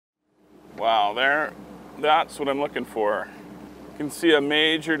Wow, that's what I'm looking for. You can see a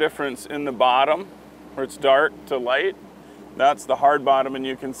major difference in the bottom where it's dark to light. That's the hard bottom, and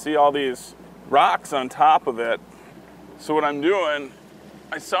you can see all these rocks on top of it. So what I'm doing,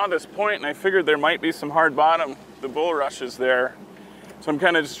 I saw this point and I figured there might be some hard bottom, the bulrushes there. So I'm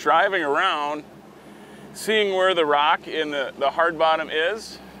kind of just driving around, seeing where the rock in the hard bottom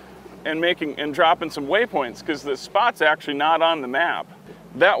is, and dropping some waypoints, because the spot's actually not on the map.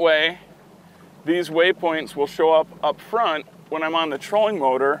 That way, these waypoints will show up front when I'm on the trolling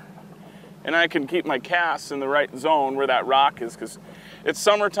motor, and I can keep my casts in the right zone where that rock is, because it's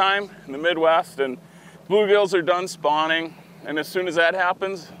summertime in the Midwest and bluegills are done spawning, and as soon as that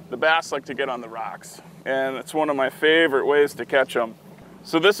happens, the bass like to get on the rocks. And it's one of my favorite ways to catch them.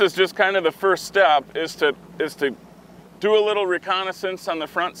 So this is just kind of the first step, is to do a little reconnaissance on the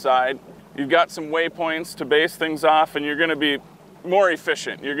front side. You've got some waypoints to base things off, and you're gonna be more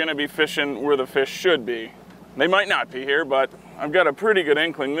efficient. You're gonna be fishing where the fish should be. They might not be here, but I've got a pretty good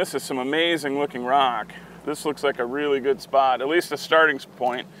inkling. This is some amazing looking rock. This looks like a really good spot, at least a starting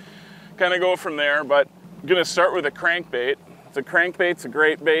point. Kind of go from there, but I'm gonna start with a crankbait. The crankbait's a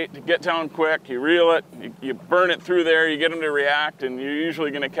great bait to get down quick. You reel it, you burn it through there, you get them to react, and you're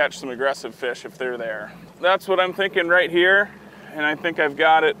usually gonna catch some aggressive fish if they're there. That's what I'm thinking right here, and I think I've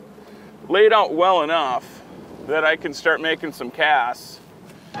got it laid out well enough that I can start making some casts.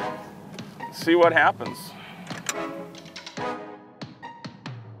 See what happens.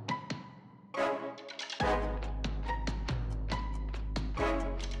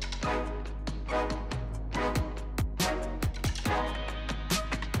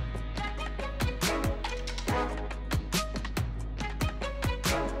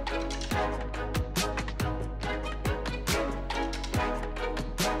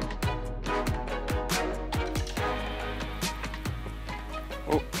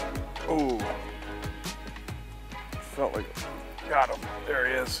 Oh, felt like I got him. There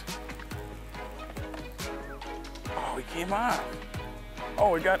he is. Oh, he came on.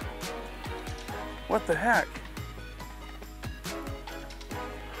 Oh, we got, what the heck?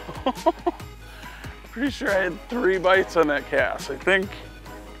 Pretty sure I had 3 bites on that cast. I think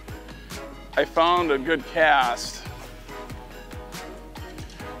I found a good cast.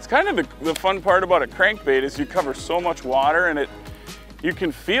 It's kind of the fun part about a crankbait is you cover so much water, and you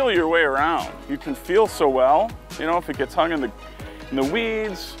can feel your way around. You can feel so well, you know, if it gets hung in the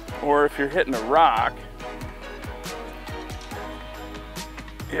weeds or if you're hitting a rock.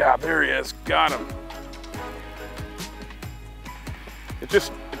 Yeah, there he is, got him. It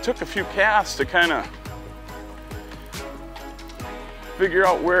took a few casts to kind of figure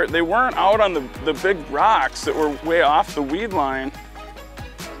out where, they weren't out on the big rocks that were way off the weed line.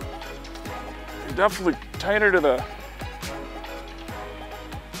 They're definitely tighter to the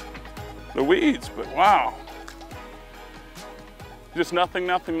weeds, but wow. Just nothing,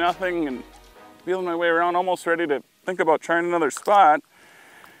 and feeling my way around, almost ready to think about trying another spot.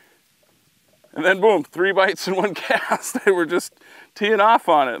 And then boom, 3 bites in 1 cast. They were just teeing off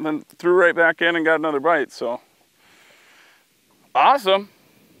on it, and then threw right back in and got another bite, so. Awesome,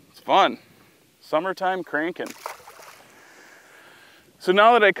 it's fun. Summertime cranking. So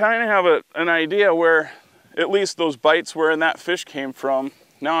now that I kind of have an idea where at least those bites were and that fish came from,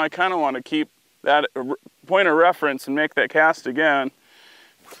 now I kind of want to keep that point of reference and make that cast again.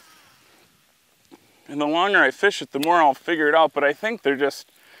 And the longer I fish it, the more I'll figure it out, but I think they're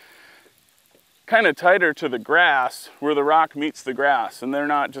just kind of tighter to the grass where the rock meets the grass, and they're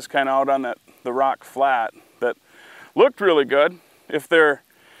not just kind of out on the rock flat that looked really good. If they're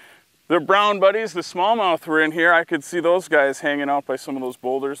brown buddies, the smallmouth were in here, I could see those guys hanging out by some of those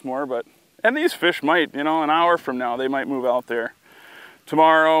boulders more, and these fish might, you know, an hour from now, they might move out there.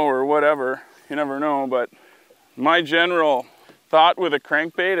 Tomorrow or whatever, you never know, but my general thought with a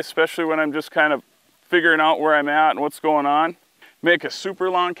crankbait, especially when I'm just kind of figuring out where I'm at and what's going on, make a super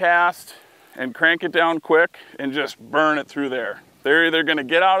long cast and crank it down quick and just burn it through there. They're either gonna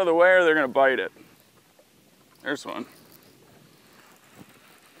get out of the way or they're gonna bite it. There's one.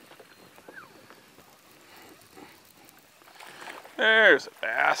 There's a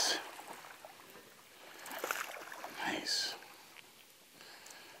bass. Nice.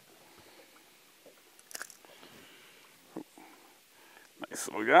 Nice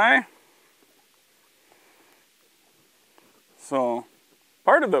little guy. So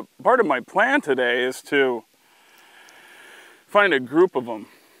part of my plan today is to find a group of them.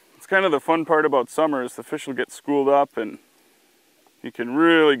 It's kind of the fun part about summer is the fish will get schooled up and you can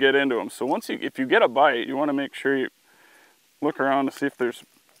really get into them. So if you get a bite, you want to make sure you look around to see if there's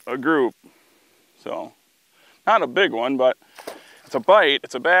a group. So not a big one, but It's a bite,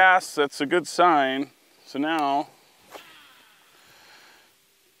 it's a bass, that's a good sign. So now,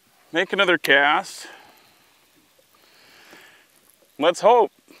 make another cast. Let's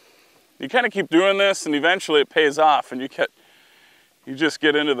hope. You kind of keep doing this and eventually it pays off and you just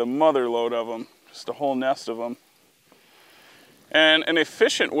get into the mother load of them, just a whole nest of them. And an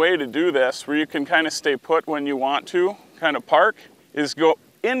efficient way to do this, where you can kind of stay put when you want to, kind of park, is go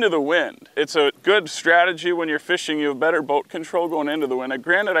into the wind. It's a good strategy when you're fishing. You have better boat control going into the wind.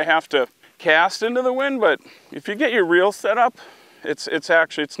 Granted, I have to cast into the wind, but if you get your reel set up, it's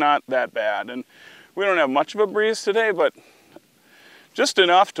not that bad. And we don't have much of a breeze today, but just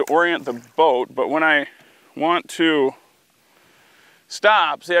enough to orient the boat. But when I want to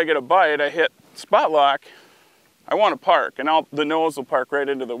stop, say I get a bite, I hit spot lock, I want to park, and the nose will park right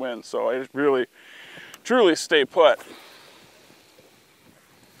into the wind. So I really, truly stay put.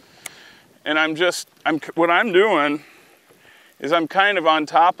 And what I'm doing is I'm kind of on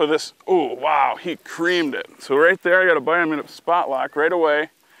top of this. Oh, wow, he creamed it. So right there, I got a bite, I'm in a spot lock right away.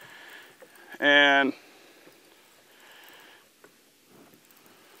 And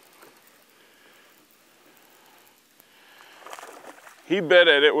he bit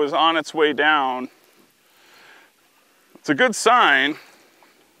it, it was on its way down. It's a good sign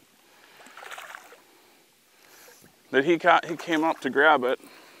that he came up to grab it.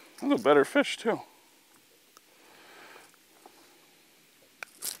 That's a better fish too.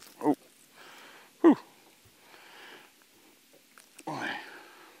 Oh, whew. Boy.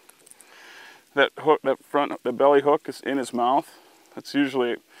 That hook, the belly hook is in his mouth. That's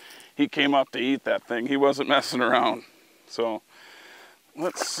usually, he came up to eat that thing. He wasn't messing around. So,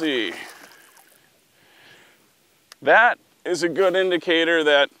 let's see. That is a good indicator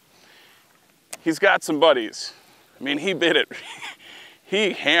that he's got some buddies. I mean, he bit it.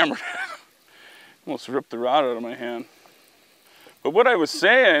 He hammered it. Almost ripped the rod out of my hand. But what I was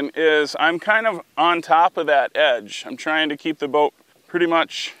saying is I'm kind of on top of that edge. I'm trying to keep the boat pretty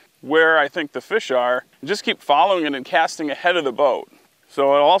much where I think the fish are, and just keep following it and casting ahead of the boat.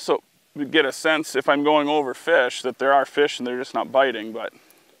 So I'll also get a sense if I'm going over fish that there are fish and they're just not biting, but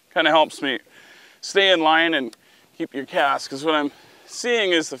kind of helps me stay in line and keep your cast, because what I'm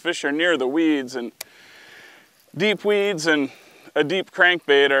seeing is the fish are near the weeds, and deep weeds and a deep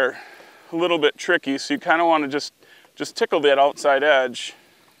crankbait are a little bit tricky, so you kind of want to just tickle that outside edge.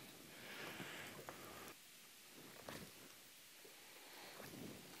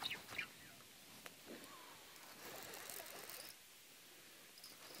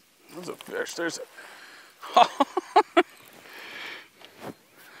 There's a fish, there's a...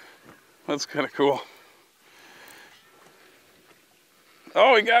 That's kind of cool.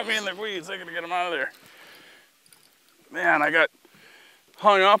 Oh, he got me in the weeds. I gotta get him out of there. Man, I got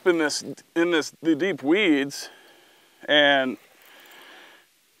hung up in the deep weeds, and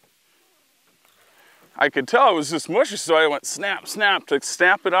I could tell it was just mushy, so I went snap, snap to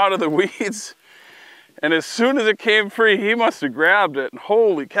snap it out of the weeds. And as soon as it came free, he must have grabbed it.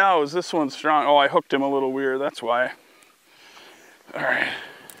 Holy cow, is this one strong? Oh, I hooked him a little weird, that's why. All right.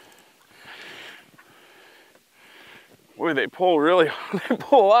 Boy, they pull really, they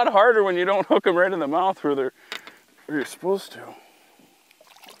pull a lot harder when you don't hook them right in the mouth where you're supposed to.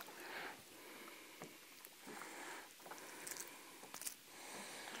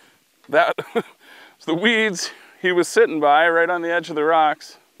 That was the weeds he was sitting by right on the edge of the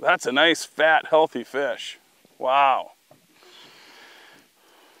rocks. That's a nice, fat, healthy fish. Wow.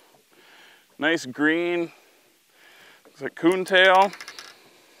 Nice green, looks like coontail.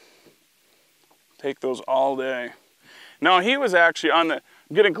 Take those all day. Now he was actually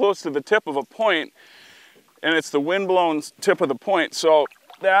getting close to the tip of a point, and it's the wind-blown tip of the point, so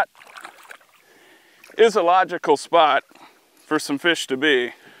that is a logical spot for some fish to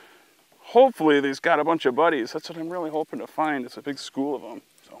be. Hopefully they've got a bunch of buddies. That's what I'm really hoping to find. It's a big school of them.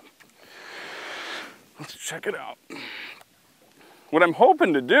 So let's check it out. What I'm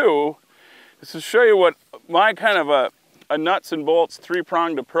hoping to do is to show you what my kind of a nuts and bolts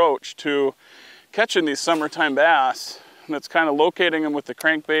three-pronged approach to catching these summertime bass. And that's kind of locating them with the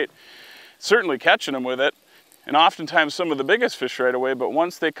crankbait, certainly catching them with it, and oftentimes some of the biggest fish right away, but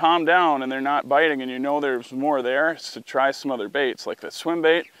once they calm down and they're not biting and you know there's more there, it's to try some other baits like the swim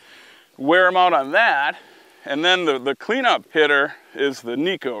bait, wear them out on that, and then the cleanup hitter is the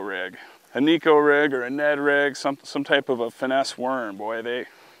Neko-rigged. A Neko-rigged or a Ned rig, some type of a finesse worm. Boy, they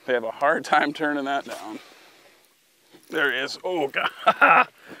have a hard time turning that down. There he is. Oh, God.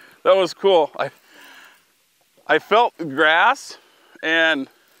 That was cool. I felt the grass, and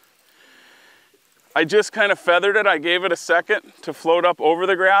I just kind of feathered it. I gave it a second to float up over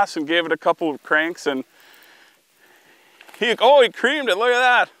the grass and gave it a couple of cranks, and Oh, he creamed it, look at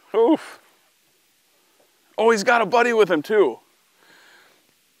that. Oof. Oh, he's got a buddy with him too.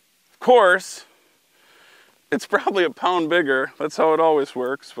 Of course, it's probably a pound bigger. That's how it always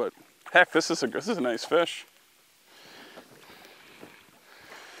works, but heck, this is a nice fish.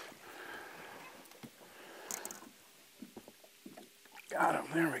 Got him,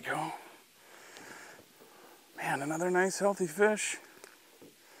 there we go. Man, another nice healthy fish.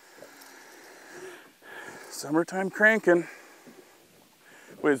 Summertime cranking.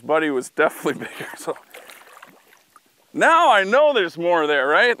 Well, his buddy was definitely bigger, so. Now I know there's more there,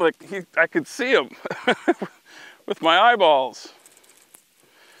 right? Like, I could see him with my eyeballs.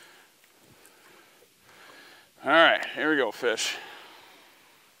 All right, here we go, fish.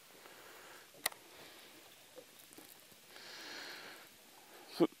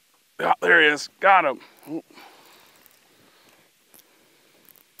 Oh, there he is, got him.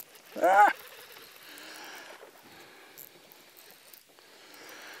 Ah.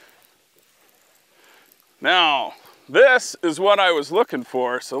 Now, this is what I was looking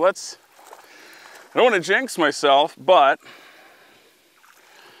for, so I don't want to jinx myself, but,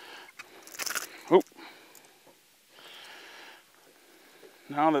 oh,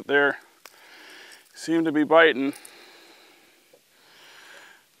 now that they seem to be biting,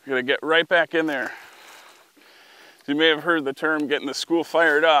 I'm gonna get right back in there. You may have heard the term getting the school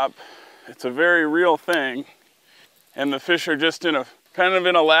fired up. It's a very real thing, and the fish are just kind of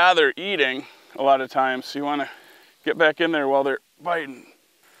in a lather eating a lot of times, so you want to get back in there while they're biting.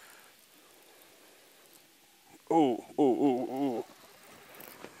 Ooh, ooh, ooh, ooh.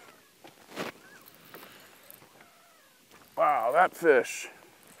 Wow, that fish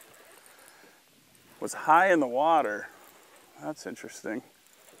was high in the water. That's interesting.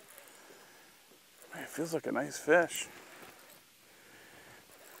 Man, it feels like a nice fish.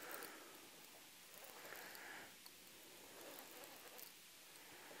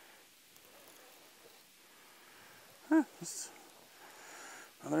 Huh,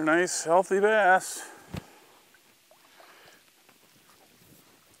 another nice healthy bass.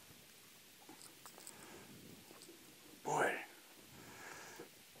 Boy, I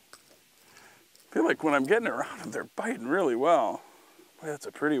feel like when I'm getting around them, they're biting really well. Boy, that's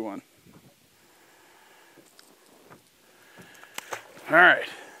a pretty one. All right.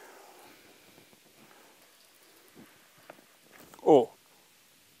 Oh.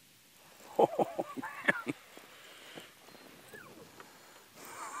 Oh, man.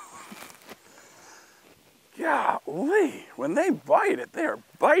 Golly, when they bite it, they are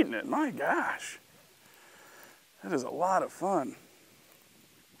biting it. My gosh. That is a lot of fun.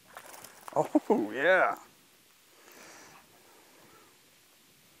 Oh, yeah.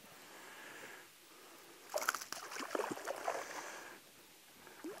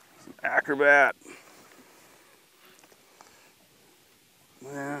 Acrobat.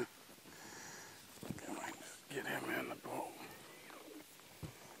 Yeah. Come on, just get him in the boat.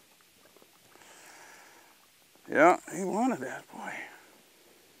 Yeah, he wanted that, boy.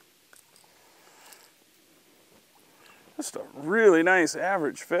 Just a really nice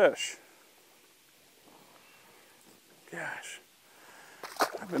average fish. Gosh.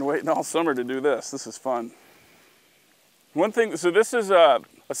 I've been waiting all summer to do this. This is fun. One thing, so this is a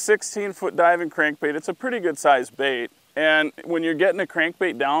 16-foot diving crankbait. It's a pretty good sized bait. And when you're getting a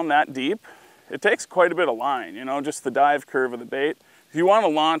crankbait down that deep, it takes quite a bit of line, you know, just the dive curve of the bait. If you want to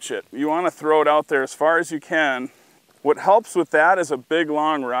launch it, you want to throw it out there as far as you can. What helps with that is a big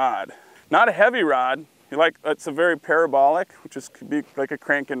long rod. Not a heavy rod. It's a very parabolic, which could be like a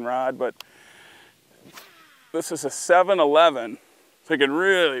crankin rod, but this is a 7-11, so you can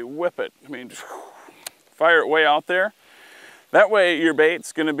really whip it. I mean, just fire it way out there. That way your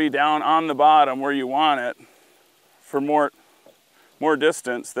bait's gonna be down on the bottom where you want it for more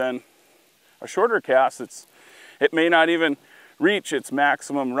distance than a shorter cast. It may not even reach its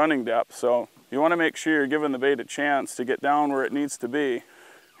maximum running depth. So you wanna make sure you're giving the bait a chance to get down where it needs to be,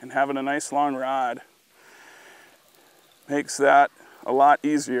 and having a nice long rod makes that a lot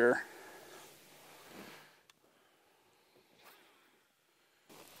easier.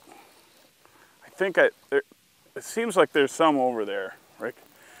 I think it seems like there's some over there, right?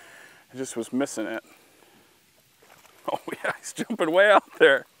 I just was missing it. Oh yeah, he's jumping way out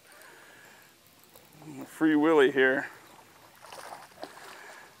there. Free Willy here.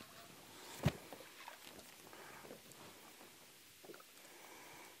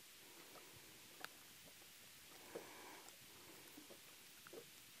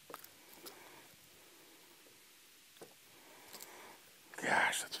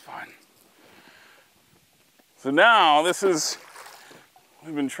 Gosh, that's fun. So now this is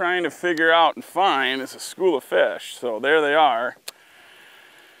we've been trying to figure out and find is a school of fish. So there they are.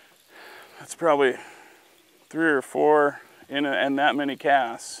 That's probably 3 or 4 in that many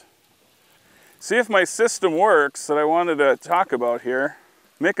casts. See if my system works that I wanted to talk about here.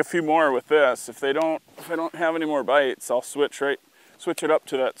 Make a few more with this. If I don't have any more bites, I'll switch it up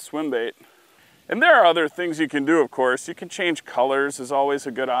to that swim bait. And there are other things you can do, of course. You can change colors, is always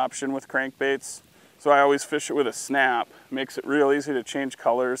a good option with crankbaits. So I always fish it with a snap. Makes it real easy to change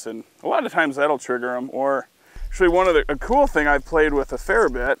colors, and a lot of times that'll trigger them. Or actually a cool thing I've played with a fair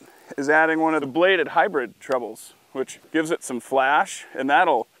bit is adding one of the bladed hybrid trebles, which gives it some flash, and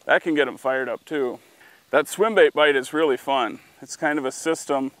that can get them fired up too. That swim bait bite is really fun. It's kind of a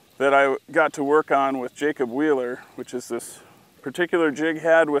system that I got to work on with Jacob Wheeler, which is this particular jig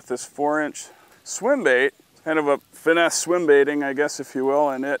head with this 4-inch swim bait, kind of a finesse swim baiting, I guess, if you will,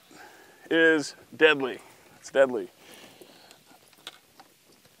 and it is deadly. It's deadly.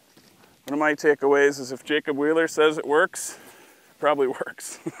 One of my takeaways is if Jacob Wheeler says it works, it probably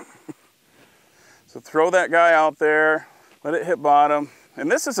works. So throw that guy out there, let it hit bottom.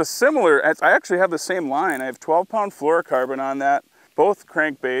 And this is a similar, I actually have the same line. I have 12-pound fluorocarbon on that, both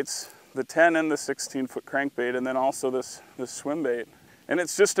crankbaits, the 10 and the 16-foot crankbait, and then also this swim bait. And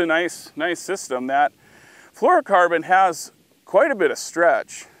it's just a nice system. That fluorocarbon has quite a bit of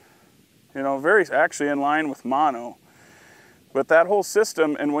stretch, you know, very actually in line with mono. But that whole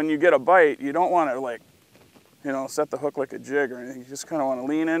system, and when you get a bite, you don't want to, like, you know, set the hook like a jig or anything. You just kind of want to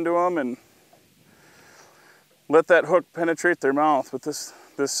lean into them and let that hook penetrate their mouth. But this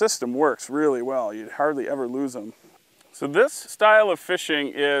system works really well. You'd hardly ever lose them. So this style of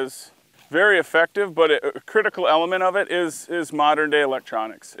fishing is very effective, but a critical element of it is modern day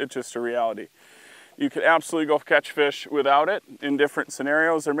electronics. It's just a reality. You could absolutely go catch fish without it in different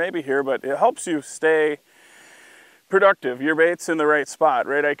scenarios, or maybe here, but it helps you stay productive. Your bait's in the right spot,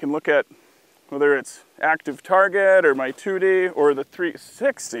 right? I can look at whether it's active target or my 2D or the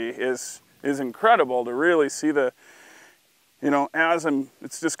 360 is incredible to really see the, you know,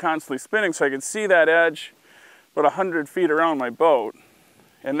 it's just constantly spinning, so I can see that edge about 100 feet around my boat.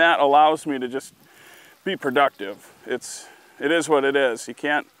 And that allows me to just be productive. It is what it is. You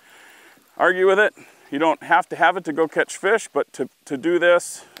can't argue with it. You don't have to have it to go catch fish, but to do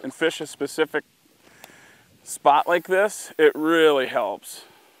this and fish a specific spot like this, it really helps.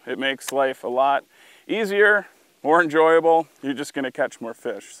 It makes life a lot easier, more enjoyable. You're just gonna catch more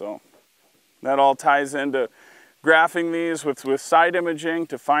fish. So that all ties into graphing these with side imaging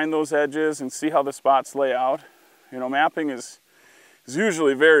to find those edges and see how the spots lay out. You know, mapping is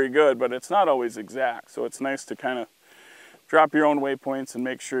usually very good, but it's not always exact. So it's nice to kind of drop your own waypoints and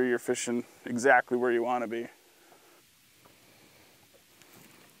make sure you're fishing exactly where you want to be.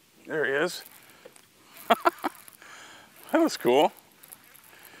 There he is. That was cool.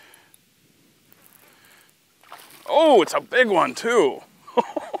 Oh, it's a big one too.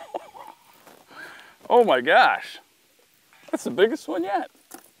 Oh my gosh. That's the biggest one yet.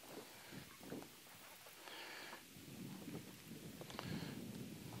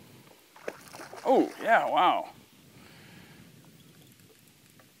 Oh, yeah, wow.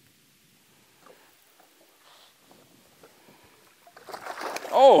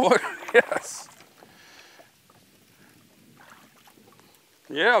 Oh, look, yes.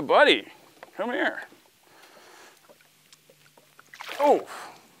 Yeah, buddy, come here. Oh,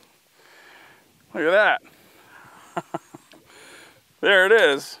 look at that. There it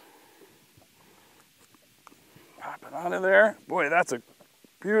is. Pop it out of there. Boy, that's a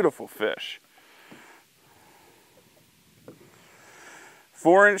beautiful fish.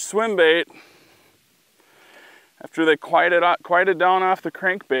 4-inch swim bait. After they quieted down off the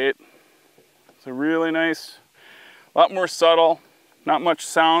crankbait, it's a really nice, a lot more subtle, not much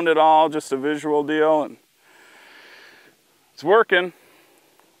sound at all, just a visual deal, and it's working.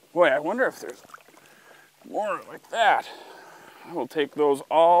 Boy, I wonder if there's more like that. I will take those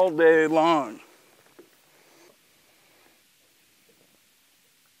all day long.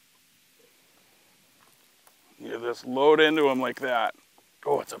 You just load into them like that.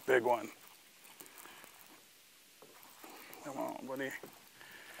 Oh, it's a big one. Come on, buddy.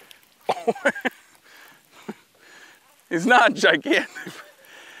 Oh. He's not gigantic.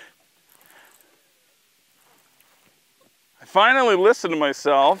 I finally listened to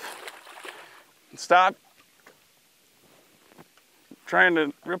myself and stopped trying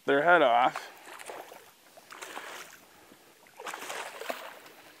to rip their head off.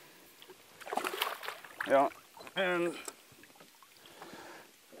 Yeah, and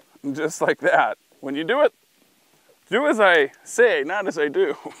just like that. When you do it, do as I say, not as I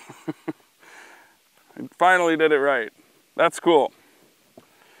do. I finally did it right. That's cool.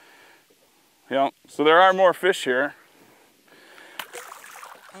 Yep, so there are more fish here.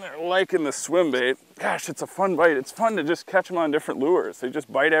 And they're liking the swim bait. Gosh, it's a fun bite. It's fun to just catch them on different lures. They just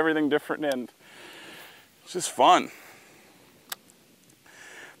bite everything different and it's just fun.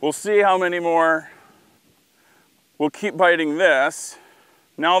 We'll see how many more. We'll keep biting this.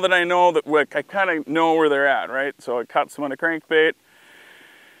 Now that I know that, I kind of know where they're at, right? So I caught some on a crankbait,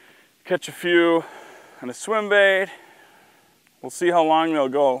 catch a few on a swim bait. We'll see how long they'll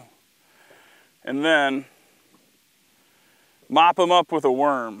go. And then mop them up with a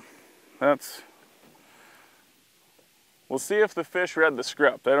worm. We'll see if the fish read the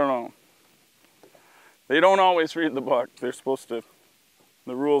script. I don't know. They don't always read the book. They're supposed to,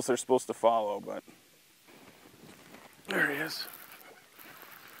 the rules they're supposed to follow, but there he is.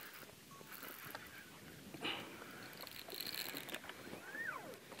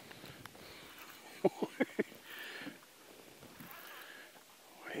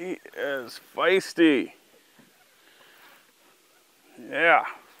 He is feisty. Yeah.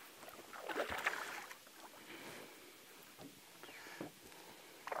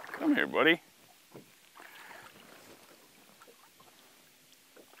 Come here, buddy.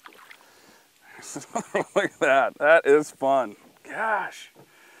 Look at that. That is fun. Gosh.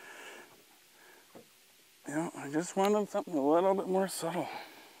 You know, I just wanted something a little bit more subtle.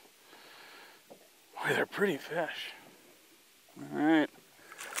 Boy, they're pretty fish. All right.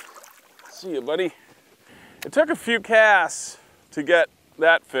 See you, buddy. It took a few casts to get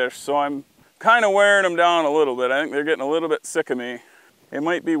that fish, so I'm kind of wearing them down a little bit. I think they're getting a little bit sick of me. They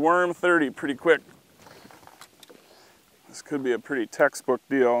might be worm 30 pretty quick. This could be a pretty textbook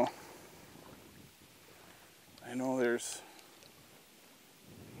deal. I know there's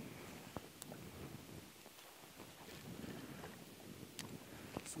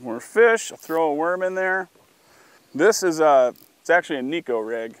some more fish. I'll throw a worm in there. This is it's actually a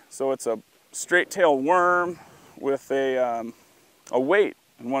Neko-rigged, so it's a straight tail worm with a weight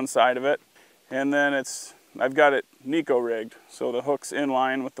on one side of it, and then I've got it Neko-rigged, so the hook's in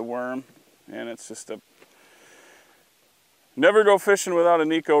line with the worm, and it's just never go fishing without a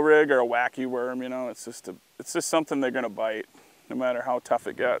Neko-rigged or a wacky worm, you know. It's just something they're gonna bite, no matter how tough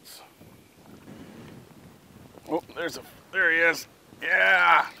it gets. Oh, there he is.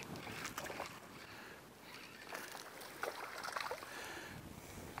 Yeah.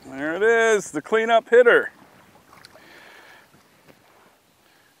 There it is, the cleanup hitter.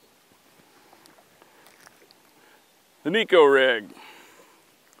 The Neko-rigged.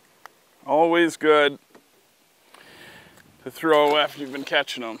 Always good to throw after you've been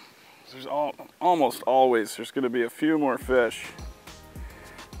catching them. There's almost always, there's gonna be a few more fish.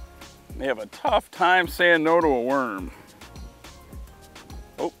 They have a tough time saying no to a worm.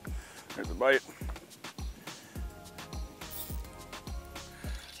 Oh, there's a bite.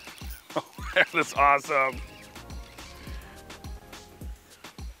 Oh, that's awesome.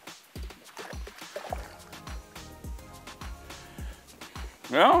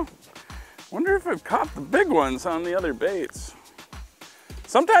 Well, wonder if I've caught the big ones on the other baits.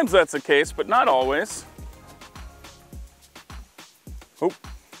 Sometimes that's the case, but not always. Oh,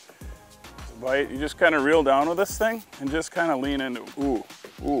 it's a bite. You just kind of reel down with this thing and just kind of lean into, ooh,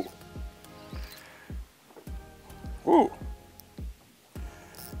 ooh, ooh.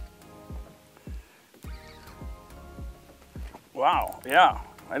 Wow, yeah.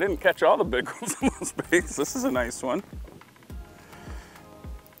 I didn't catch all the big ones on those baits. This is a nice one.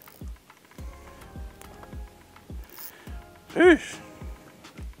 Sheesh.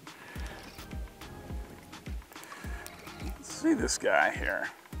 Let's see this guy here.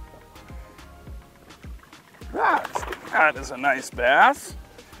 That is a nice bass.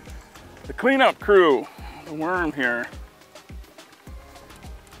 The cleanup crew, the worm here.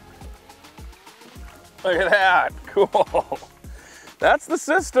 Look at that, cool. That's the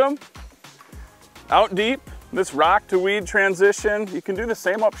system. Out deep, this rock to weed transition. You can do the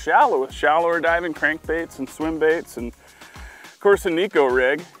same up shallow with shallower diving crankbaits and swim baits, and of course a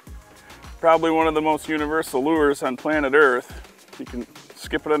Neko-rigged. Probably one of the most universal lures on planet Earth. You can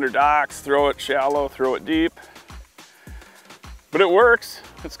skip it under docks, throw it shallow, throw it deep. But it works.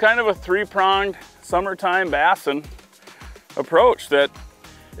 It's kind of a three-pronged summertime bassin approach that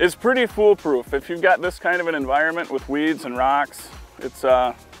is pretty foolproof. If you've got this kind of an environment with weeds and rocks, it's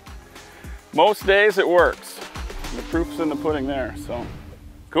most days it works. The proof's in the pudding there, so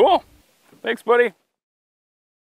cool. Thanks, buddy.